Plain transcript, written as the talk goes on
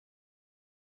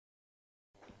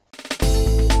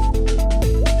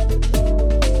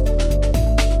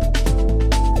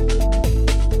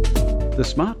The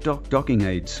Smartdock Docking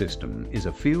Aid System is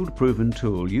a field-proven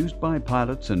tool used by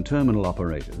pilots and terminal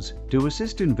operators to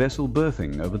assist in vessel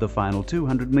berthing over the final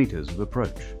 200 meters of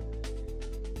approach.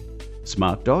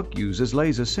 Smartdock uses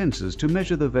laser sensors to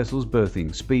measure the vessel's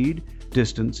berthing speed,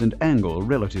 distance and angle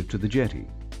relative to the jetty.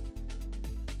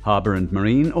 Harbour and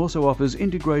Marine also offers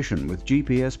integration with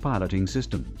GPS piloting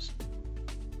systems.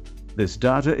 This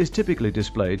data is typically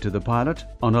displayed to the pilot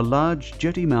on a large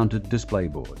jetty-mounted display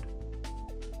board.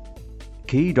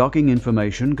 Key docking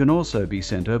information can also be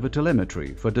sent over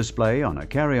telemetry for display on a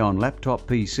carry-on laptop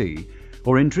PC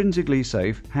or intrinsically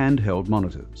safe handheld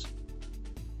monitors.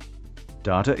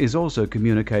 Data is also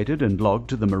communicated and logged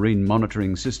to the marine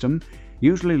monitoring system,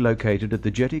 usually located at the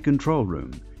jetty control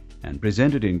room, and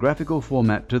presented in graphical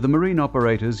format to the marine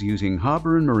operators using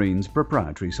Harbour and Marine's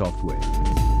proprietary software.